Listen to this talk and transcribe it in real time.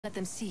Let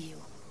them see you.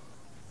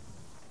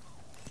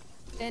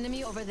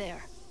 Enemy over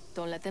there.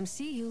 Don't let them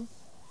see you.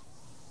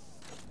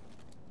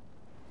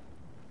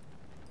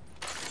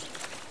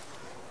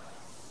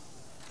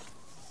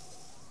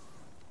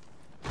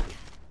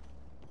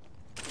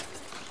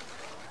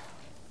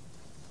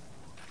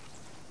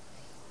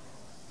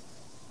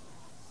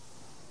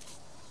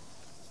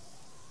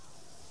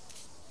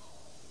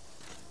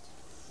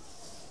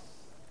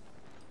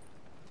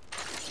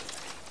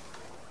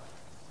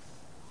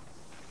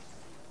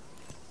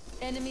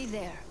 Enemy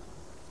there.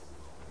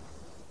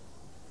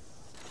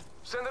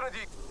 Send it a D.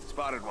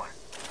 Spotted one.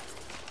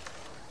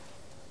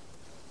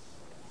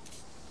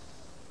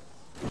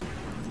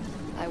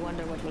 I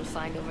wonder what we'll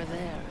find over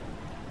there.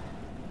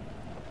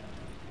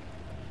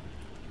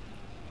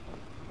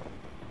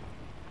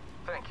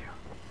 Thank you.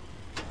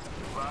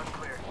 Loud and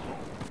clear.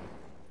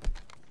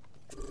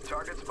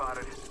 Target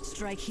spotted.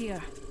 Strike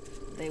here.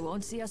 They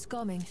won't see us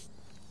coming.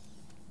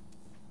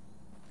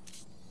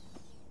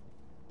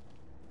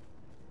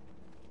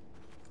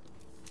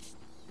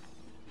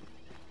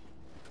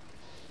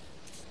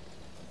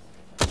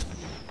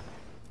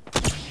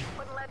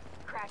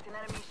 Cracked an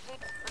enemy sheep.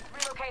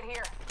 Let's relocate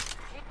here.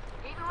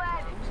 Eating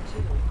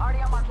lead. Already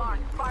on my mark.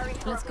 Firing.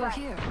 Let's go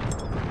here.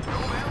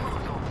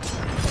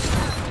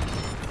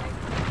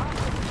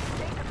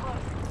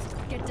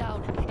 Get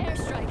down.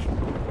 Airstrike.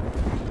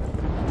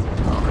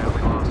 Oh man,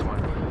 we lost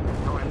one.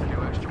 Don't have to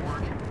do extra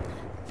work.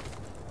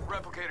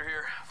 Replicator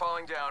here.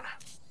 Falling down.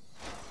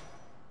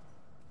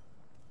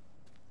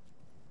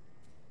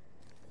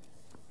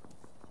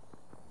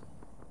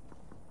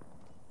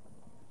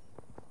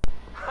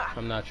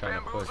 I'm not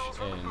trying to push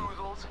in.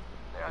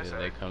 Yeah, Either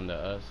they come to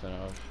us and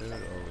I'll shoot,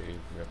 or we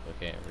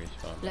replicate and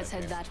respawn. Let's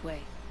head here. that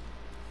way.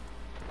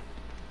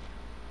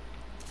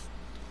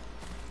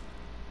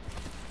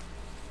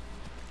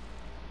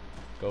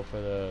 Go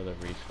for the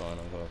respawn.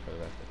 I'm going for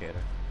the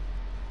replicator.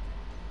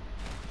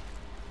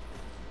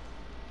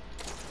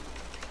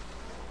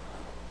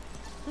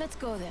 Let's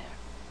go there.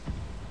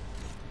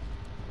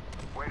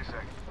 Wait a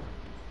second.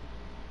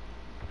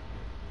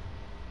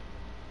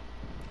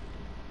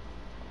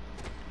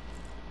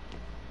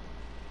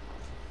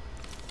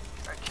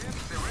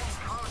 Kids, they're in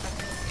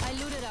close. I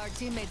looted our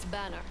teammate's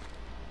banner.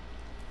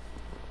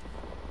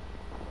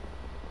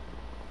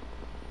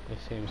 This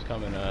team's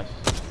coming to us.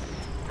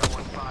 Got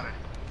one spotted.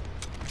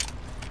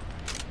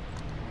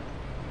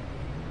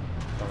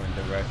 Coming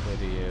directly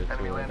to you. Enemy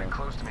Two of landing them.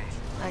 close to me.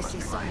 I Must see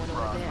be someone my over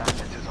broad there.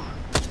 magnetism.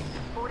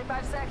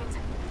 45 seconds.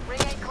 Ring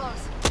ain't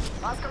close.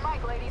 Oscar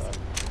Mike, ladies.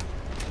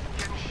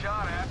 Getting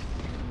shot at.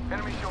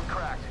 Enemy shield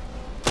cracked.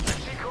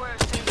 Decoy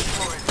team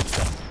deployed.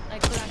 I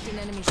cracked an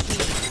enemy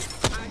shield.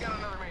 I got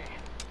another me.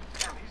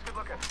 Damn, he's good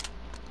looking.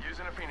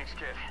 Using a Phoenix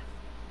kit.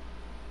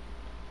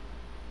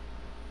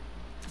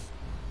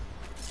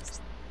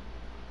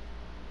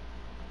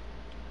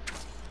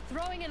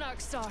 Throwing an arc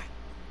star.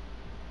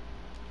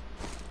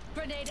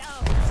 Grenade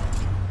out.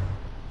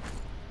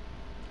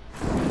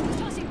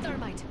 Tossing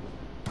thermite.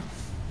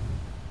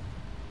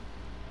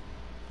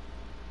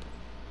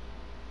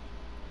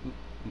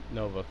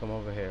 Nova, come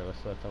over here.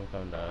 Let's let them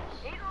come to us.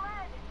 Eating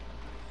lead.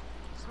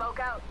 Smoke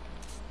out.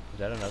 Is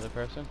that another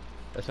person?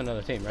 That's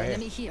another team right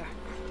Enemy here. here.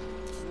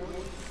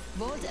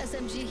 Bolt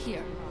SMG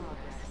here.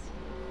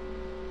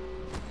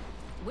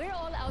 We're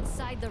all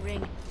outside the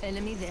ring.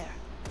 Enemy there.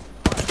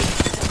 Jumping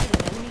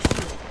an enemy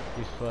shield.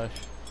 He's flush.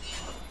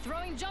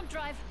 Throwing jump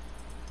drive.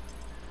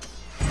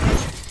 There's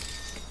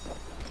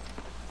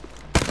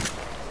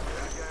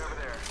a guy over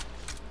there.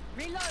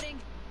 Reloading.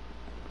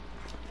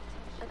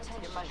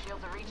 Give my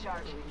shields a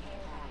recharge.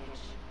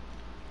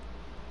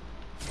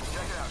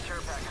 Check it out. Care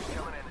package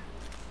coming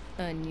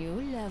in. A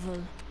new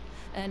level.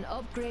 An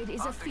upgrade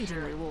is a Optic fitting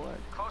here. reward.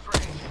 Close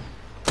range.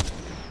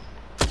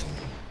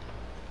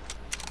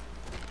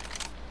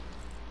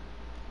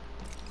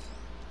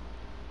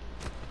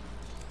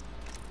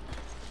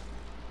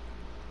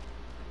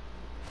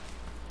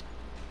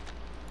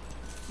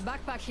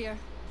 Backpack here.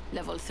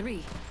 Level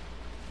 3.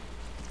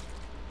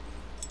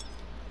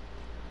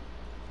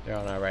 They're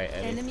on our right,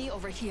 Eddie. Enemy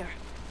over here.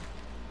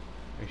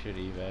 We should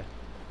evac.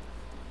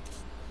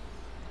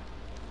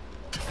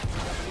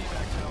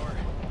 Evac tower.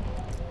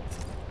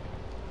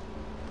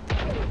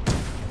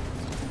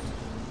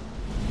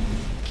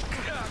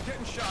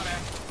 Getting shot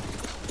at.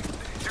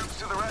 Troops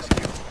to the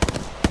rescue.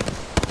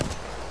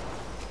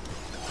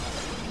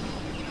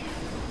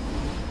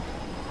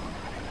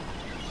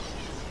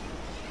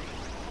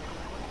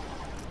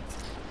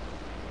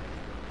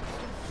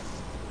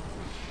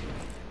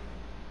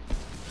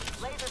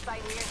 Laser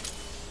sight here.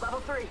 Level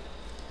 3.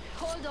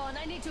 Hold on,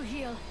 I need to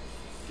heal.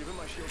 Give him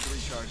my shield to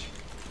recharge.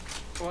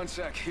 One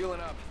sec,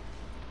 healing up.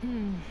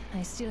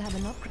 I still have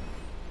an upgrade.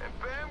 And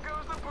bam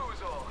goes the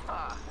boozle.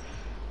 Ha.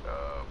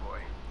 Oh boy.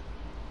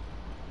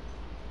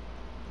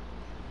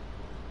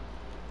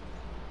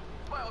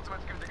 My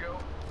ultimate's good to go.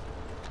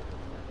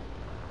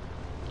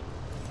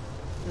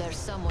 There's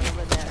someone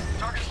over there.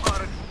 Target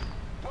spotted.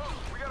 Whoa,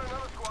 we got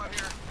another squad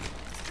here.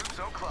 Doom's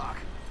o'clock.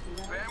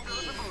 Bam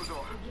goes the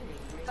boozle.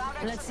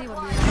 Found Let's see extra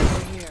what we supplies.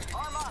 have over here.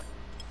 Arm up.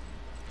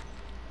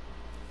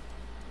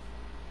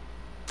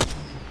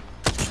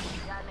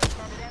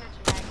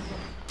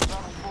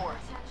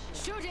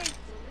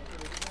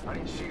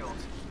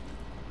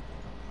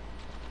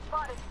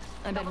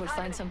 we'll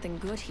find something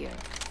good here.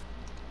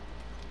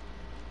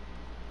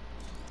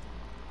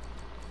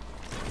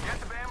 Get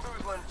the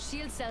bamboozling.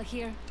 Shield cell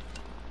here.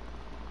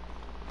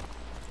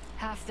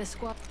 Half the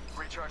squad.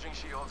 Recharging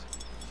shields.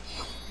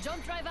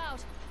 Don't drive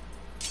out.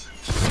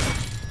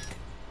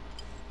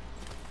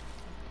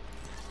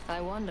 I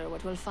wonder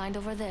what we'll find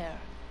over there.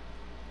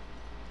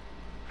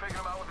 Faking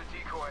them out with a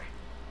decoy.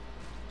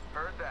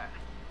 Heard that.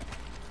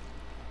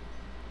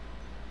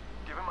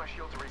 Give him my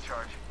shield to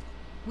recharge.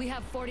 We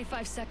have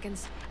 45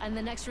 seconds, and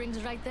the next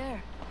ring's right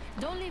there.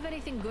 Don't leave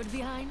anything good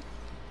behind.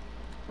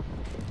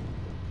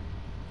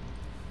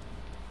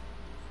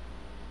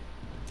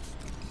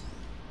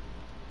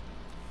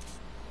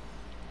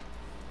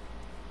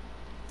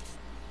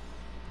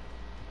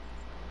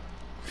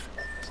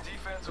 This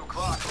defense will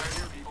clock right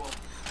here, people.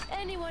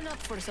 Anyone up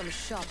for some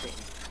shopping?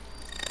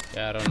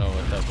 Yeah, I don't know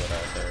what's up with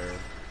our third.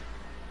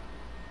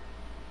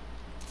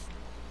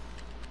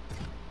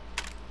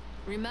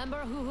 Remember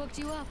who hooked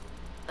you up?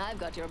 I've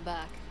got your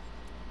back.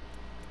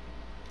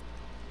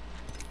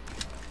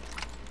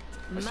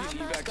 I see the Mama's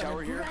evac got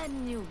tower a here.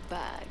 brand new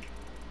bag.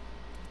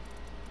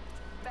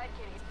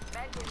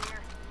 Medkit here.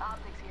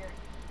 Optics here.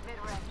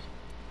 Mid-range.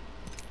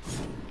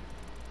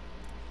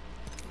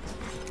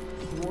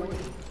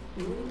 Warning.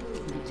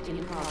 Movement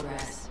in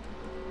progress.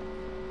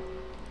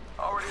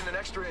 Already in the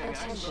next ring. I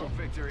Attention. smell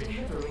victory.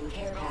 Delivering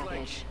care Smells like-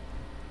 package.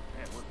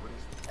 Man, what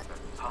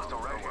is hostile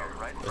right here,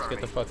 right in Let's front get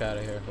of the me. fuck out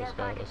of here. Let's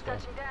go, Care let's package go.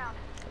 touching down.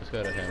 Let's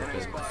go to him,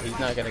 because he's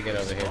not gonna get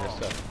over here just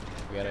so.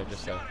 We gotta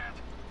just go.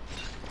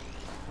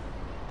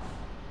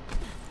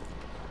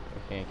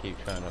 We can't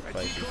keep trying to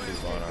fight these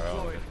people on our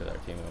own because our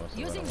teammate wants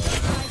to run Using away.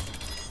 drive.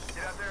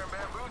 Get out there and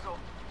bamboozle.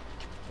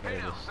 We Hey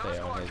gotta now, just another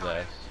stay on squad his coming.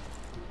 ass.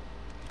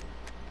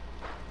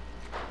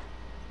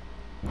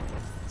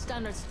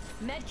 Standards.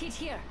 Medkit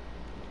here.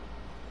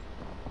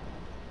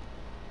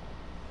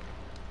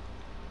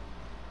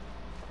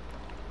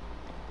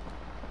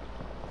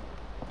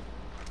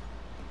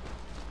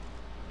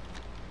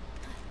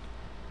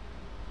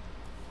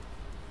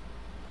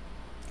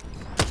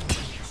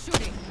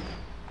 Shooting.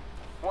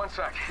 1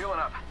 sec, healing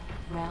up.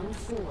 Round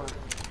 4.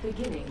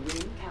 Beginning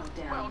ring My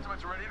countdown.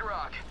 ultimate's ready to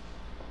rock.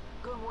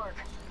 Good work.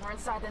 We're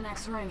inside the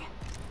next ring.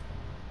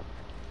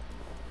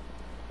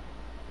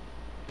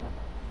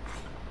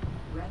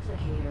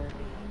 Replicator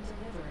being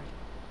delivered.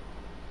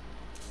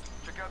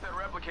 Check out that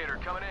replicator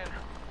coming in.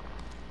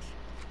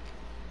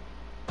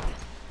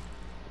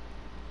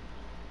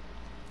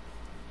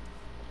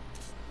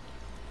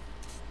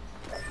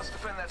 Let's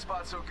defend that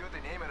spot so good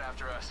they name it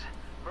after us.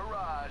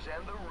 Mirage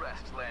and the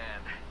Rest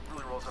Land.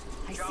 Really rolls up.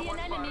 I Got see one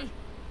an spotted. enemy.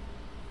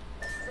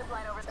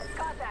 Zipline over.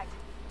 Contact.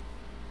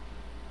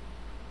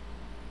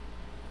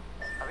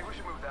 I think we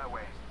should move that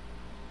way.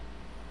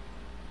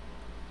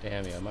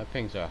 Damn, yeah, my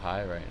pings are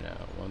high right now.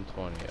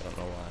 120, I don't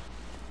know why.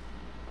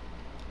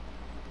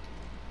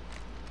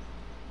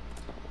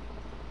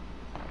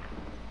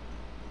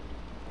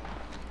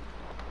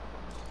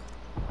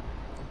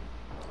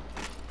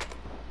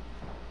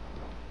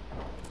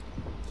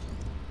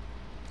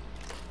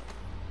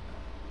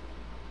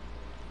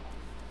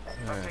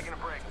 I'm Alright, taking a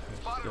break.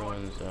 Spotted still one.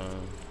 in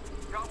zone.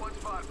 Got one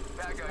spot.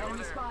 Bad guy over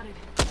Enemy there. spotted.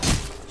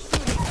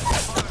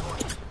 Spotted one.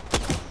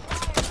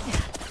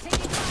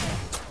 Taking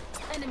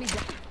fire. Enemy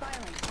down.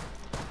 Firing.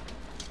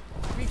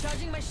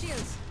 Recharging my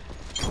shields.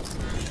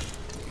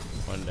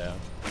 One down.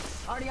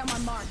 Already on my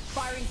mark.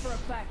 Firing for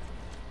effect.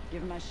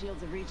 Giving my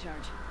shields a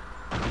recharge.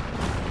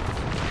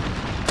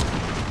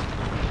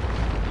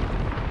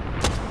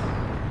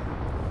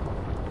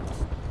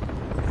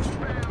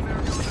 Bam, there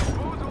goes the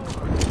boozle.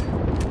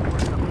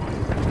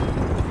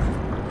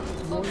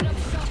 Open up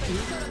shop and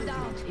shut them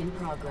down. In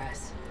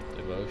progress.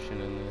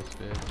 Devotion in this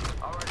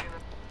bitch. Already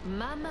in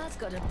Mama's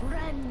got a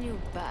brand new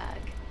bag.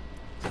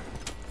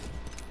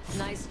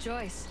 Nice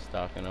choice.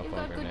 Stocking up You've on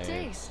got good grenades.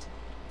 taste.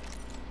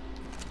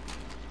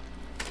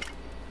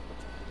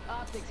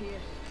 Optics here.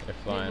 They're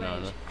flying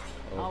on us.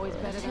 Always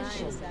over us. better than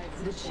Attention. inside.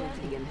 The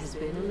champion has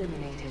been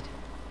eliminated.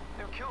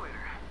 New kill leader.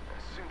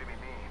 Soon to be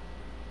me.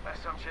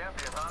 That's some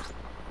champion, huh?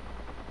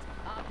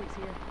 Optics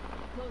here.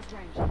 Close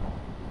range.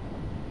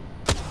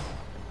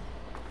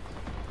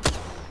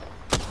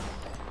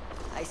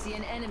 I see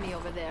an enemy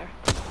over there.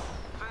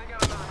 Sending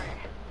out another me.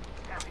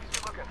 Damn, he's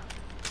good looking.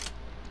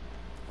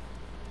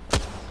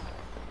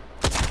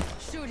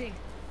 Shooting.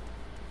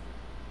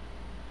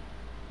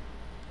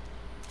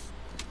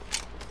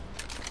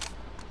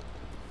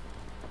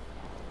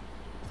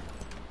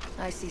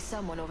 I see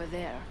someone over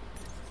there.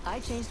 I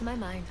changed my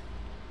mind.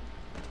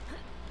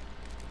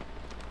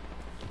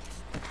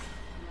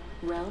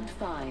 Round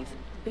 5.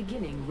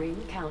 Beginning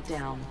ring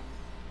countdown.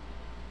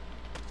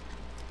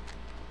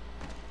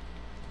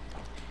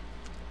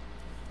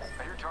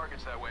 I hear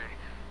targets that way.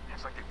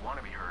 It's like they want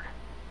to be heard.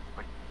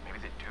 But maybe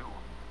they do.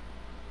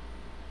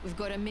 We've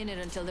got a minute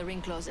until the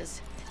ring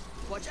closes.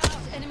 Watch out!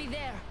 Enemy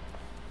there!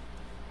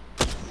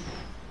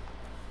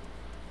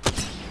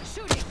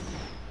 Shooting!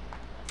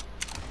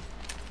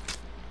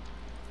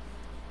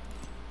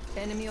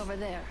 Enemy over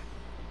there.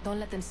 Don't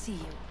let them see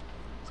you.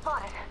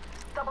 Spotted.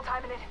 Double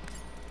timing it.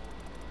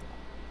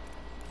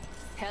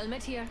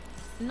 Helmet here.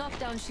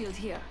 Knockdown shield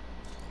here.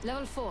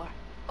 Level 4.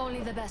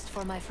 Only the best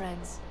for my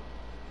friends.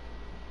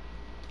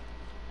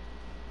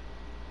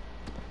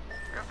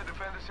 We have to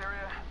defend this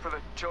area for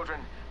the children.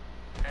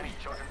 Any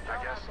children, I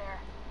Going guess. out there.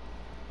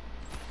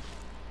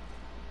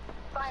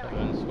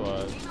 Firing. 7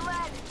 squads. Eagle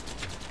lead.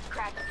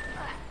 Crack.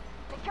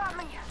 They got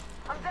me.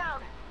 I'm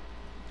down.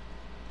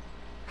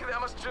 Okay,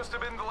 that must just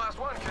have been the last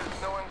one,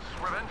 because no one's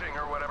revenging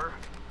or whatever.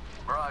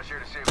 Mirage here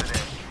to save the day.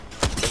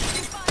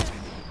 Fire!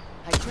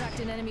 I cracked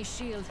an enemy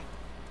shield.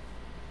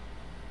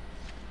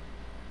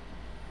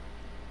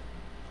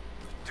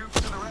 Dukes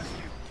to the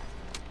rescue.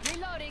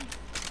 Reloading.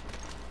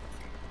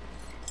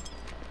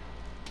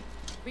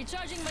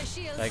 Recharging my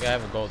shields. That guy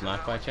have a gold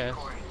knock by chance?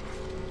 Warning.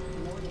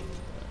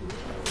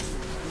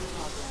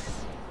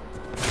 Progress.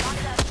 Knock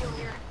that shield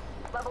here.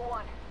 Level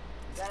 1.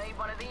 Gotta need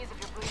one of these if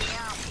you're bleeding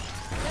out.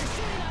 They're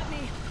shooting at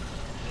me.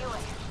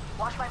 Healing.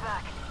 Watch my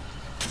back.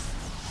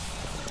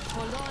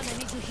 Hold on, I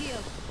need to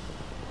heal.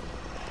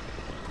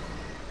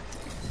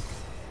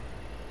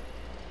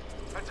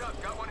 Heads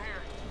up, got one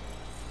here.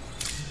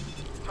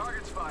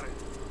 Target spotted.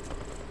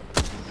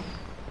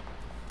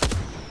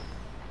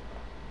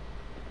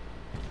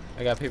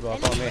 I got people up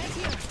Enemy on me. right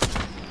here.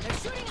 They're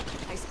shooting.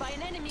 I spy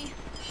an enemy.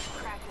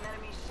 Cracked an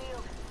enemy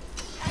shield.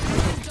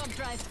 Enemy jump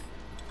drive.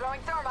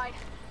 Throwing thermite.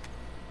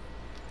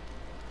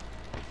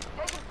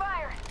 Taking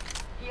fire.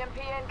 EMP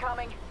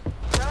incoming.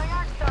 Throwing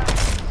arc star.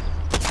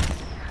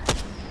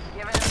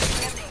 Giving him the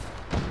chimney.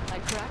 I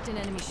cracked an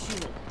enemy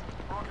shield.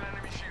 Broken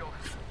enemy shield.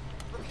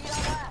 Repeat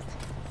on that.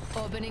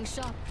 Opening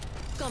shop.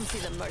 Come see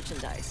the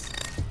merchandise.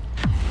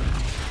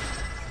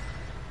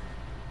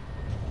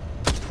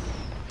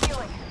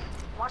 Healing.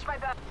 Watch my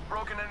back.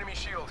 Broken enemy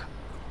shield.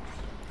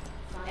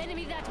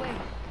 Enemy that way.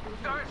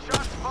 Alright,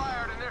 shots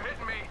fired and they're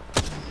hitting me.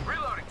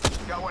 Reloading.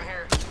 Got one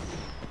here.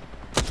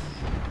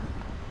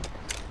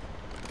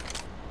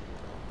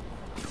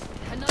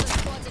 Another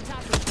squad's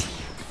attacking.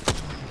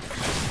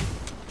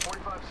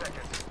 45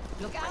 seconds.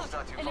 Look Ring's out.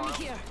 not too Enemy far.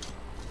 here.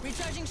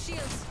 Recharging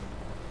shields.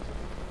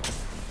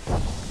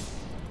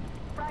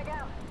 Frag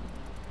out.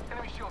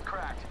 Enemy shield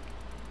cracked.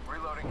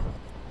 Reloading.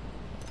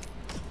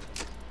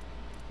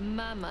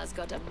 Mama's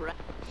got a bra.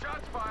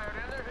 Shots fired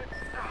and they're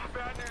hitting. Ah,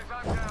 bad news,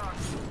 I'm down.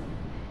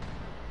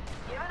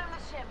 Giving him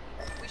the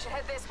chimney. We should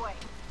head this way.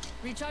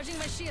 Recharging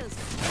my shields.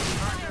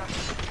 Roger.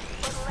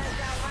 Put the lead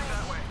down That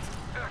range. way.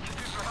 Could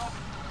use your help.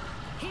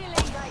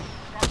 Healing. Right.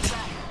 That's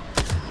that.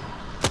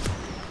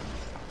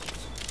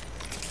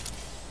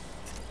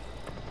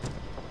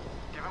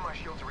 Give him my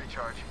shield to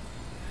recharge.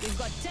 We've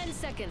got 10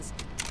 seconds.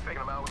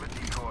 Taking him out with a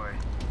decoy.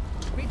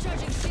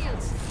 Recharging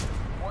shields.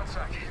 1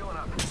 sec, healing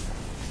up.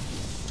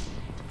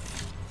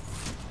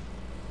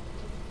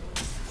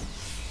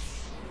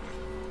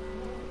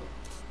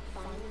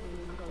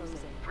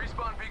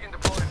 Respawn beacon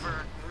deployed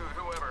for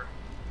whoever.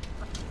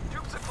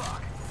 Tubes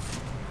o'clock.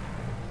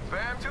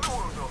 Bam to the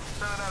woozle.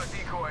 Sending out a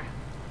decoy.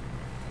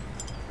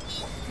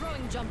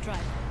 Throwing jump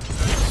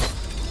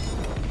drive.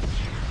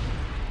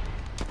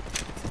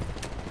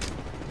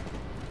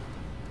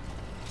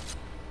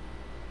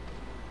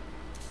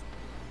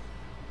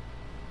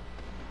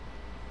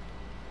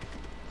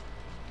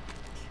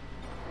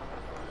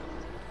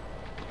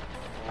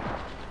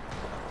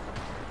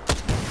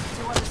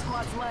 Two other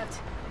squads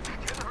left.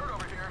 Getting hurt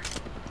over here.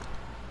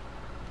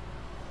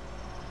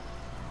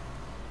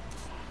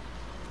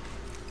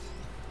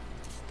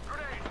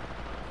 Grenade.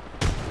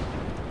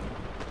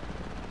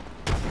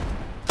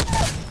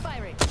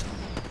 Firing.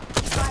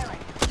 Firing.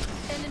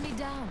 Enemy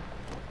down.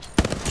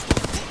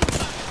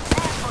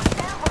 Ambush.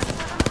 Ambush.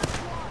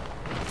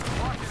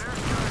 Watch it,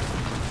 airstrike.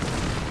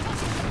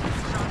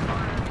 Shots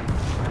fired.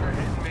 They're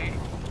hitting me.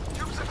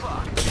 Tubes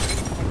o'clock.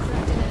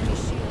 Cracked an enemy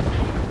shield.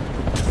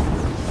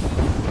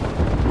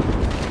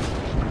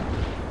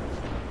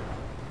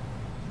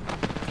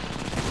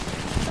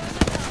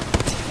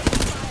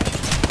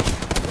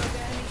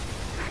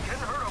 Getting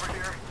hurt over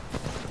here.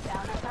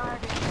 Down to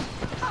target.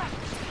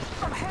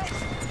 I'm hit.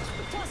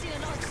 Tossing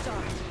an arc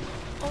star.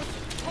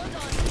 Hold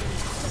on.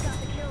 I got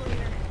the kill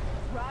leader.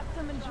 Rock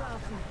them and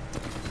drop them.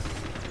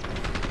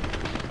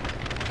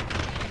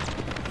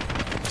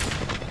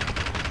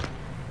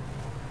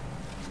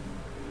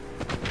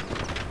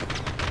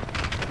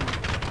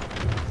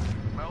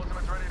 My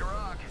ultimate's ready to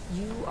rock.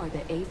 You are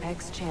the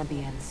Apex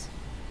champions.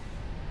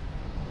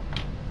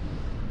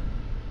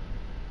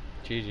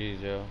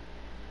 GG's, yo.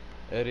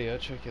 Eddie, I'll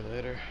check you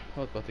later.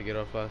 I was about to get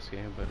off last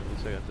game, but at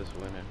least I got this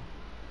win in.